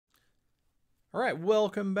All right,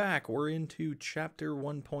 welcome back. We're into chapter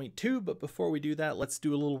 1.2, but before we do that, let's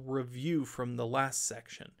do a little review from the last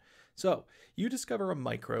section. So, you discover a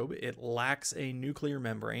microbe, it lacks a nuclear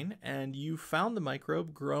membrane, and you found the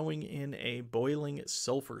microbe growing in a boiling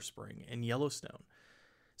sulfur spring in Yellowstone.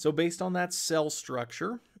 So based on that cell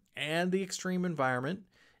structure and the extreme environment,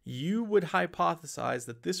 you would hypothesize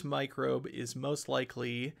that this microbe is most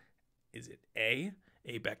likely, is it A,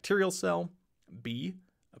 a bacterial cell, B,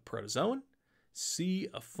 a protozoan, C,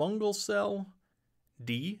 a fungal cell,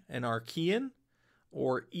 D, an archaean,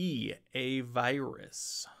 or E, a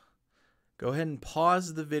virus? Go ahead and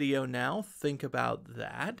pause the video now, think about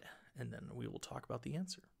that, and then we will talk about the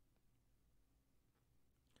answer.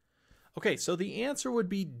 Okay, so the answer would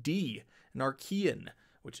be D, an archaean,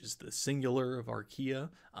 which is the singular of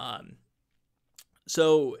archaea.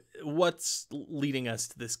 So what's leading us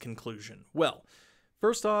to this conclusion? Well,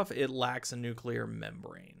 first off, it lacks a nuclear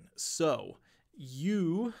membrane. So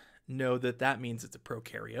you know that that means it's a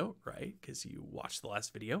prokaryote, right? Because you watched the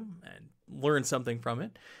last video and learned something from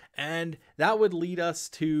it. And that would lead us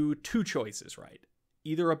to two choices, right?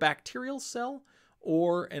 Either a bacterial cell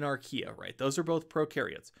or an archaea, right? Those are both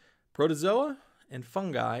prokaryotes. Protozoa and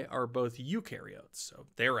fungi are both eukaryotes, so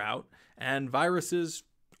they're out. And viruses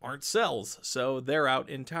aren't cells, so they're out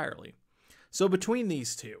entirely. So between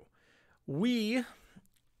these two, we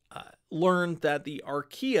learned that the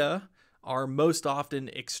archaea are most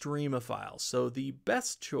often extremophiles. So the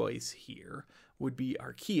best choice here would be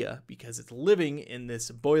archaea because it's living in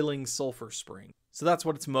this boiling sulfur spring. So that's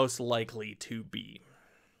what it's most likely to be.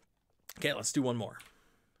 Okay, let's do one more.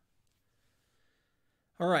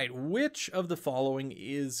 All right, which of the following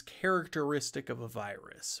is characteristic of a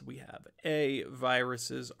virus? We have A,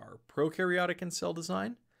 viruses are prokaryotic in cell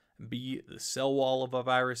design. B, the cell wall of a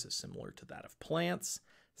virus is similar to that of plants.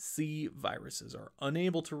 C, viruses are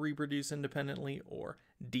unable to reproduce independently. Or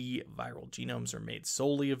D, viral genomes are made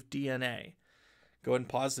solely of DNA. Go ahead and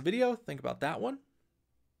pause the video, think about that one.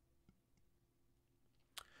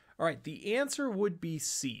 All right, the answer would be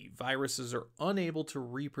C, viruses are unable to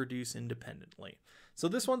reproduce independently. So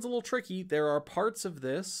this one's a little tricky. There are parts of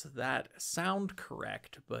this that sound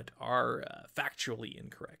correct, but are factually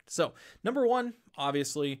incorrect. So number one,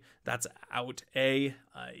 obviously, that's out. A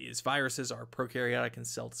is viruses are prokaryotic in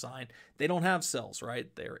cell design. They don't have cells, right?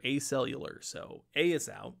 They're acellular, so A is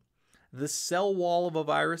out. The cell wall of a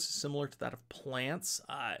virus is similar to that of plants.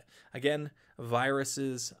 Again,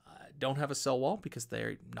 viruses don't have a cell wall because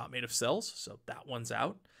they're not made of cells, so that one's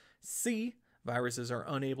out. C, viruses are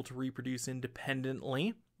unable to reproduce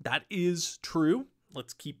independently. That is true.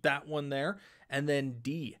 Let's keep that one there. And then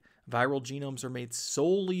D, viral genomes are made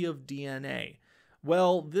solely of DNA.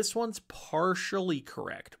 Well, this one's partially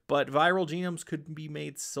correct, but viral genomes could be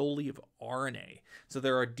made solely of RNA. So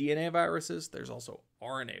there are DNA viruses, there's also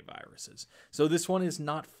RNA viruses. So this one is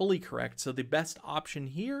not fully correct. So the best option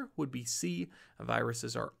here would be C,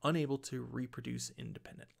 viruses are unable to reproduce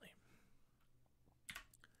independently.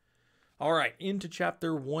 All right, into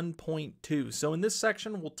chapter 1.2. So in this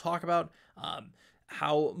section, we'll talk about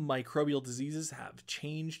how microbial diseases have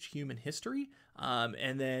changed human history,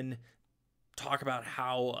 and then talk about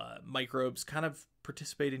how microbes kind of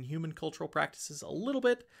participate in human cultural practices a little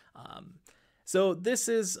bit. So this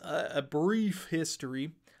is a brief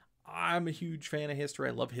history. I'm a huge fan of history.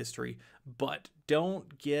 I love history, but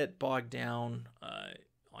don't get bogged down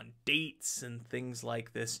on dates and things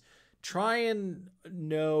like this. Try and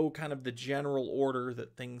know kind of the general order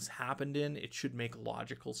that things happened in. It should make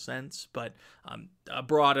logical sense, but a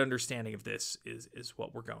broad understanding of this is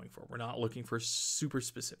what we're going for. We're not looking for super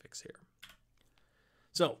specifics here.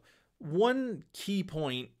 So one key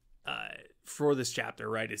point for this chapter,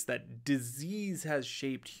 right, is that disease has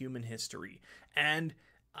shaped human history. And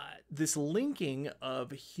this linking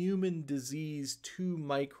of human disease to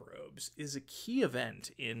microbes is a key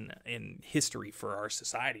event in history for our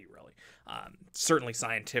society, really, certainly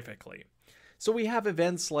scientifically. So we have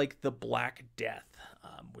events like the Black Death,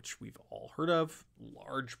 which we've all heard of.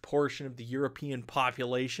 Large portion of the European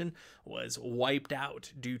population was wiped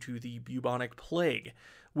out due to the bubonic plague,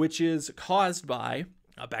 which is caused by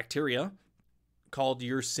a bacteria called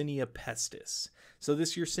Yersinia pestis. So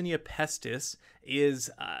this Yersinia pestis is,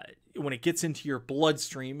 when it gets into your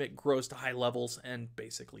bloodstream, it grows to high levels and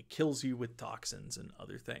basically kills you with toxins and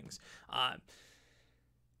other things.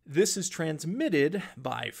 This is transmitted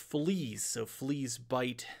by fleas. So fleas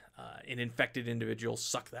bite an infected individual,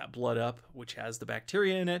 suck that blood up, which has the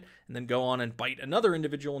bacteria in it, and then go on and bite another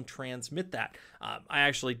individual and transmit that. I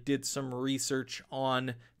actually did some research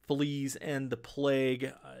on fleas and the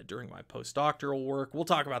plague during my postdoctoral work. We'll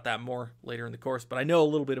talk about that more later in the course, but I know a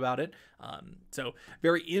little bit about it. So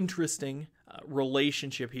very interesting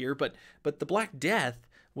relationship here. But the Black Death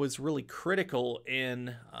was really critical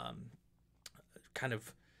in kind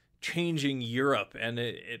of changing Europe, and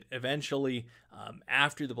it eventually,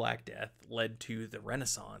 after the Black Death, led to the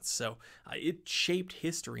Renaissance. So it shaped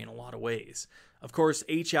history in a lot of ways. Of course,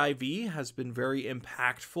 HIV has been very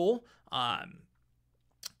impactful. A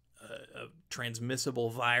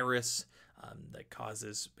transmissible virus that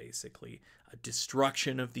causes basically a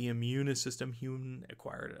destruction of the immune system,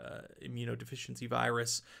 human-acquired immunodeficiency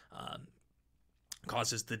virus,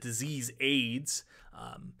 causes the disease AIDS,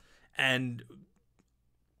 and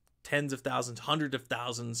tens of thousands, hundreds of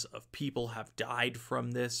thousands of people have died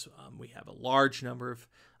from this. We have a large number of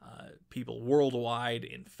people worldwide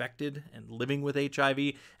infected and living with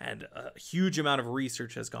HIV, and a huge amount of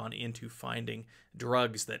research has gone into finding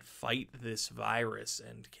drugs that fight this virus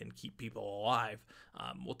and can keep people alive.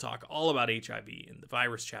 We'll talk all about HIV in the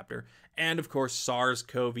virus chapter, and of course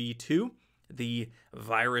SARS-CoV-2, the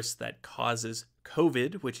virus that causes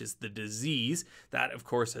COVID, which is the disease. That, of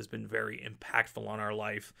course, has been very impactful on our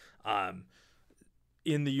life.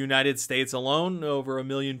 In the United States alone, over 1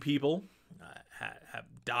 million people have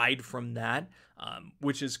died from that,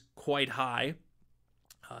 which is quite high,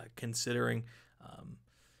 considering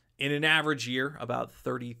in an average year, about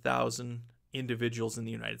 30,000 individuals in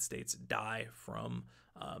the United States die from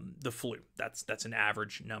the flu. That's an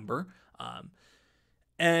average number.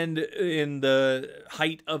 And in the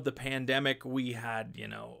height of the pandemic, we had,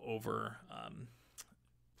 over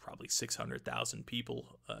probably 600,000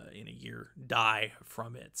 people in a year die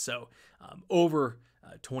from it. So over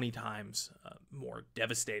 20 times more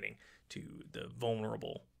devastating to the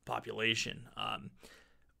vulnerable population.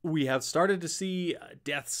 We have started to see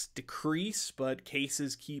deaths decrease, but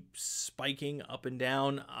cases keep spiking up and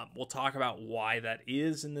down. We'll talk about why that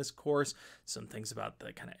is in this course, some things about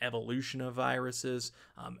the kind of evolution of viruses,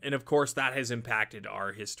 and of course that has impacted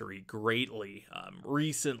our history greatly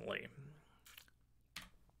recently.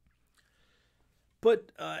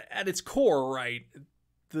 But at its core, right,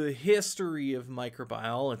 the history of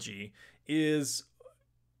microbiology is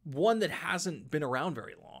one that hasn't been around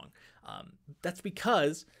very long. That's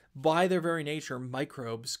because, by their very nature,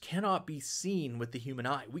 microbes cannot be seen with the human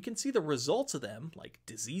eye. We can see the results of them, like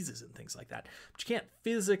diseases and things like that, but you can't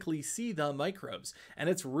physically see the microbes. And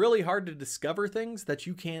it's really hard to discover things that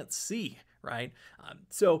you can't see, right?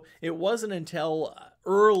 So it wasn't until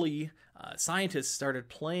early scientists started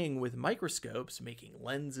playing with microscopes, making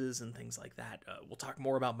lenses and things like that. We'll talk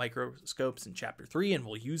more about microscopes in Chapter 3, and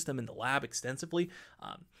we'll use them in the lab extensively.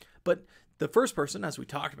 But the first person, as we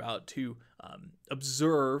talked about, to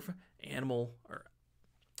observe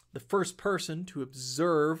the first person to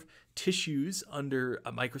observe tissues under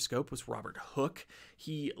a microscope was Robert Hooke.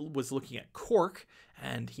 He was looking at cork,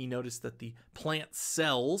 and he noticed that the plant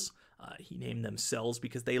cells, he named them cells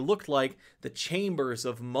because they looked like the chambers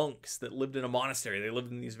of monks that lived in a monastery. They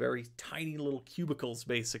lived in these very tiny little cubicles,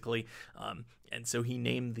 basically, and so he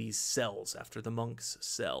named these cells after the monk's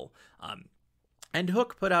cell. And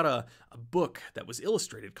Hooke put out a book that was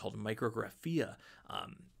illustrated called Micrographia.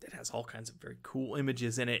 It has all kinds of very cool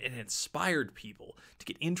images in it, and it inspired people to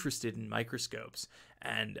get interested in microscopes.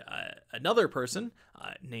 And another person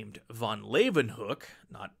named von Leeuwenhoek,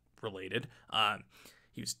 not related,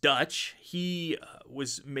 he was Dutch. He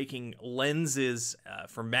was making lenses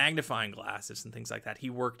for magnifying glasses and things like that. He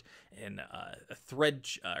worked in a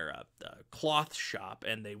cloth shop,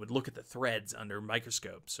 and they would look at the threads under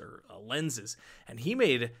microscopes or lenses. And he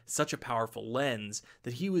made such a powerful lens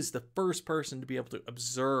that he was the first person to be able to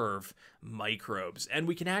observe microbes. And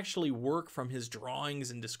we can actually work from his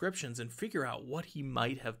drawings and descriptions and figure out what he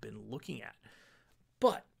might have been looking at.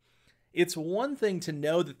 But it's one thing to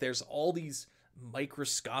know that there's all these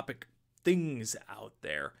microscopic things out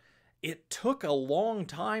there. It took a long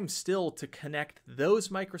time still to connect those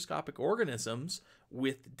microscopic organisms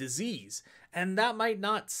with disease. And that might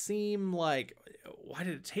not seem like, why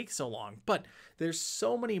did it take so long? But there's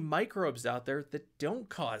so many microbes out there that don't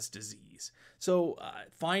cause disease. So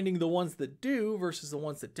finding the ones that do versus the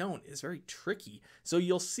ones that don't is very tricky. So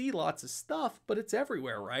you'll see lots of stuff, but it's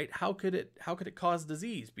everywhere, right? How could it cause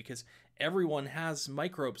disease? Because everyone has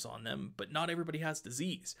microbes on them, but not everybody has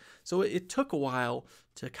disease. So it took a while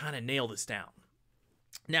to kind of nail this down.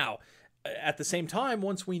 Now, at the same time,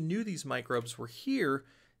 once we knew these microbes were here,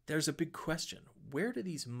 there's a big question. Where do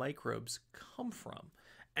these microbes come from?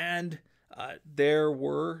 And there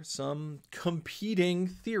were some competing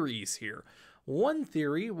theories here. One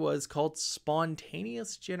theory was called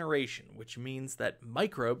spontaneous generation, which means that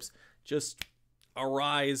microbes just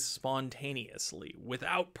arise spontaneously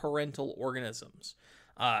without parental organisms.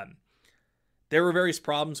 There were various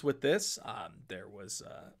problems with this. There was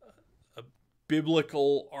a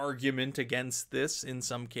biblical argument against this in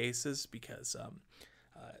some cases because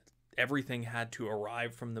everything had to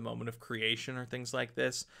arrive from the moment of creation or things like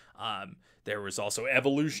this. There was also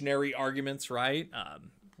evolutionary arguments, right?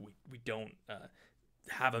 We don't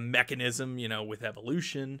have a mechanism, with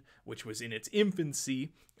evolution, which was in its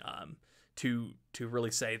infancy, to really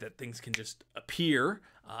say that things can just appear.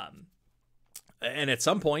 And at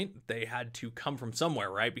some point, they had to come from somewhere,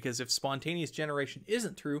 right? Because if spontaneous generation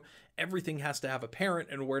isn't true, everything has to have a parent,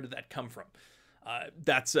 and where did that come from?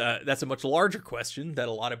 That's a much larger question that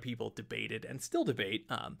a lot of people debated and still debate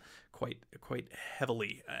quite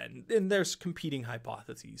heavily. And there's competing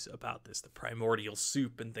hypotheses about this, the primordial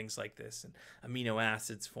soup and things like this, and amino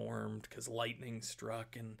acids formed because lightning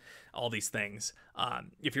struck and all these things.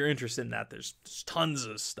 If you're interested in that, there's tons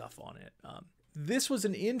of stuff on it. This was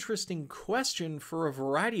an interesting question for a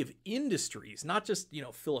variety of industries, not just,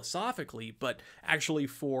 philosophically, but actually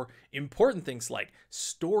for important things like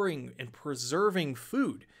storing and preserving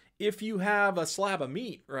food. If you have a slab of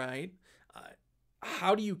meat, right,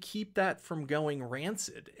 how do you keep that from going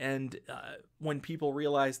rancid? And when people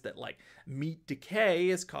realize that meat decay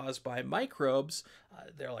is caused by microbes,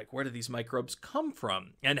 they're like, where do these microbes come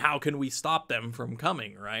from? And how can we stop them from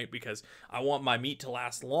coming, right? Because I want my meat to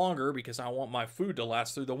last longer because I want my food to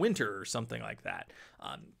last through the winter or something like that.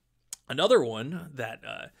 Another one that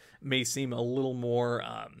may seem a little more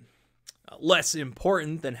less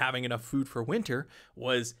important than having enough food for winter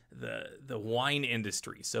was the wine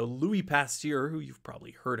industry. So Louis Pasteur, who you've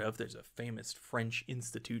probably heard of, there's a famous French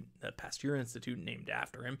institute, the Pasteur Institute, named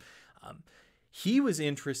after him. He was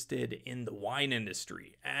interested in the wine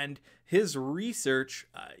industry, and his research,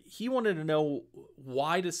 he wanted to know,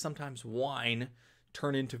 why does sometimes wine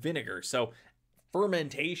turn into vinegar? So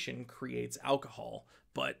fermentation creates alcohol,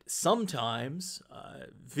 but sometimes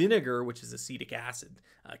vinegar, which is acetic acid,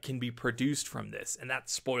 can be produced from this, and that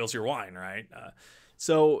spoils your wine, right?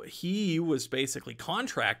 So he was basically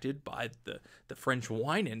contracted by the French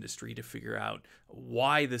wine industry to figure out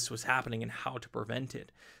why this was happening and how to prevent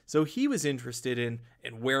it. So he was interested in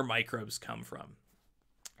where microbes come from.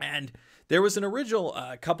 And there was an original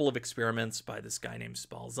couple of experiments by this guy named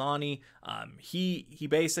Spallanzani. He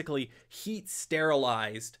basically heat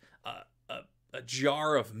sterilized a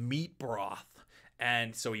jar of meat broth.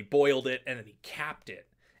 And so he boiled it and then he capped it.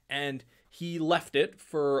 And he left it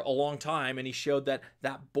for a long time, and he showed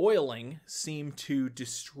that boiling seemed to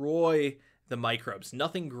destroy the microbes.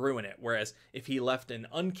 Nothing grew in it, whereas if he left an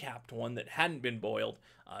uncapped one that hadn't been boiled,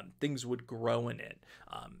 things would grow in it.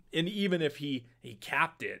 And even if he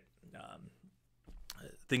capped it,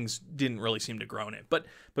 things didn't really seem to grow in it. But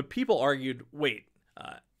people argued, wait,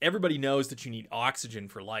 everybody knows that you need oxygen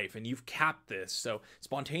for life, and you've capped this, so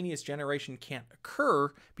spontaneous generation can't occur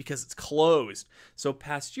because it's closed. So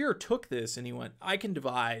Pasteur took this and he went, I can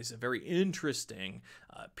devise a very interesting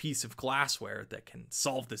piece of glassware that can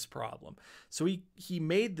solve this problem. So he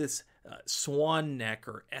made this swan neck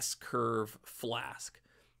or S-curve flask.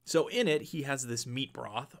 So in it, he has this meat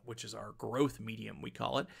broth, which is our growth medium, we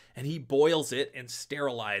call it, and he boils it and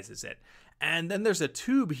sterilizes it. And then there's a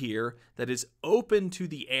tube here that is open to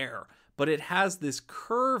the air, but it has this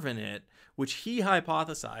curve in it, which he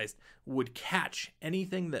hypothesized would catch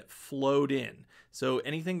anything that flowed in. So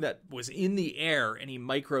anything that was in the air, any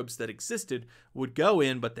microbes that existed, would go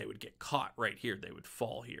in, but they would get caught right here. They would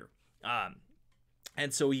fall here.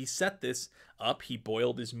 And so he set this up. He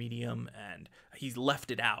boiled his medium and he left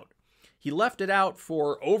it out. He left it out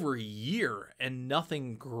for over a year and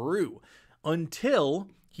nothing grew until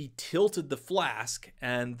he tilted the flask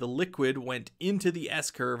and the liquid went into the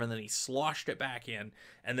S-curve, and then he sloshed it back in,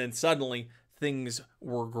 and then suddenly things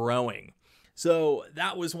were growing. So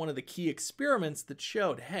that was one of the key experiments that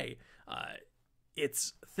showed, hey,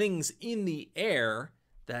 it's things in the air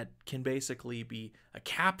that can basically be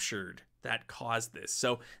captured that caused this.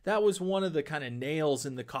 So that was one of the kind of nails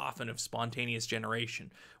in the coffin of spontaneous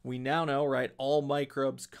generation. We now know, right, all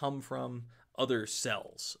microbes come from other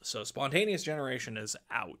cells. So spontaneous generation is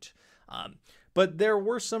out. But there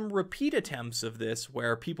were some repeat attempts of this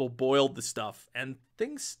where people boiled the stuff and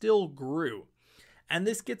things still grew. And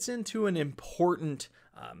this gets into an important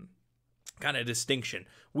kind of distinction.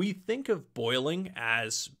 We think of boiling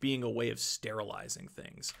as being a way of sterilizing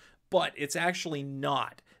things, but it's actually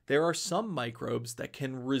not. There are some microbes that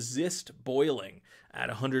can resist boiling at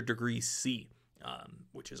 100 degrees C,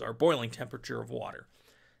 which is our boiling temperature of water.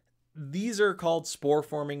 these are called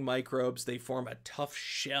spore-forming microbes. They form a tough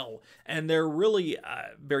shell, and they're really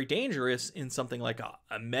very dangerous in something like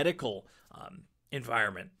a medical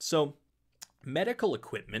environment. So medical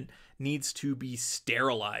equipment needs to be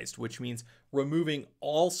sterilized, which means removing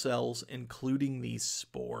all cells, including these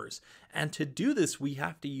spores. And to do this, we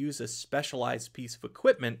have to use a specialized piece of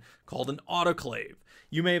equipment called an autoclave.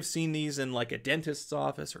 You may have seen these in like a dentist's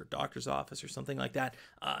office or a doctor's office or something like that.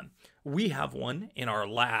 We have one in our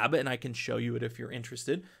lab, and I can show you it if you're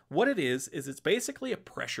interested. What it is it's basically a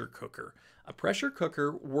pressure cooker. A pressure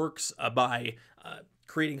cooker works by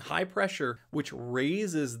creating high pressure, which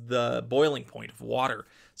raises the boiling point of water.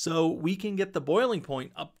 So we can get the boiling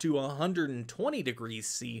point up to 120 degrees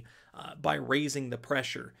C by raising the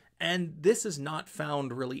pressure. And this is not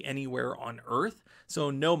found really anywhere on Earth.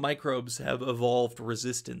 So no microbes have evolved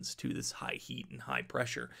resistance to this high heat and high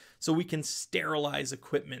pressure. So we can sterilize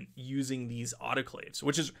equipment using these autoclaves,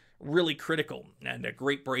 which is really critical and a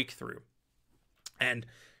great breakthrough, and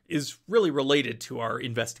is really related to our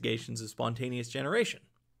investigations of spontaneous generation.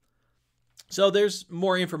 So there's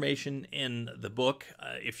more information in the book.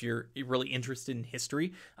 If you're really interested in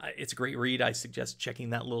history, it's a great read. I suggest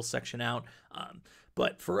checking that little section out.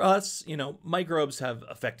 But for us, microbes have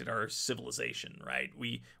affected our civilization, right?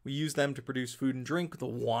 We use them to produce food and drink, the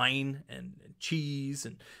wine and cheese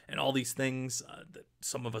and all these things that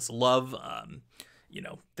some of us love.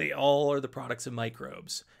 They all are the products of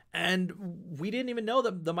microbes. And we didn't even know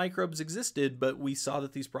that the microbes existed, but we saw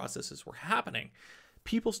that these processes were happening.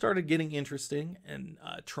 People started getting interesting and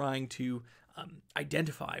trying to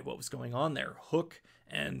identify what was going on there. Hooke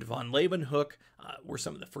and von Leeuwenhoek were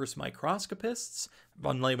some of the first microscopists.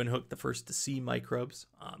 Von Leeuwenhoek, the first to see microbes.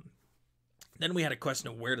 Then we had a question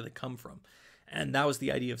of where do they come from? And that was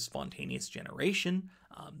the idea of spontaneous generation.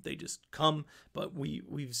 They just come, but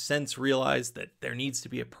we've since realized that there needs to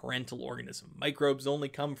be a parental organism. Microbes only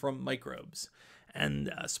come from microbes.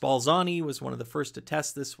 And Spallanzani was one of the first to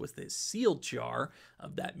test this with his sealed jar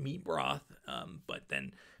of that meat broth. But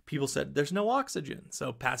then people said there's no oxygen.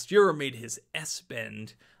 So Pasteur made his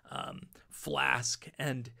S-bend flask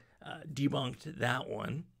and debunked that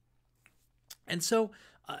one. And so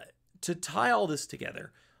to tie all this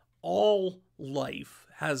together, all life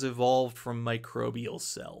has evolved from microbial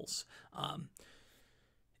cells.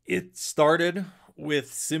 It started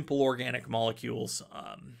with simple organic molecules.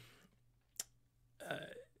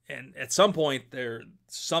 And at some point,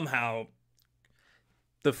 somehow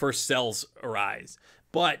the first cells arise.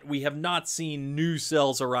 But we have not seen new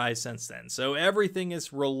cells arise since then. So everything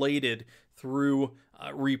is related through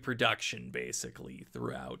reproduction, basically,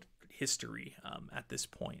 throughout history at this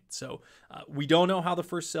point. So we don't know how the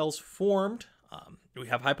first cells formed. We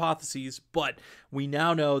have hypotheses, but we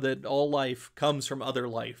now know that all life comes from other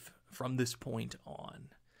life from this point on.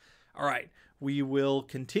 All right, we will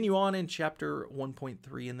continue on in chapter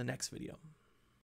 1.3 in the next video.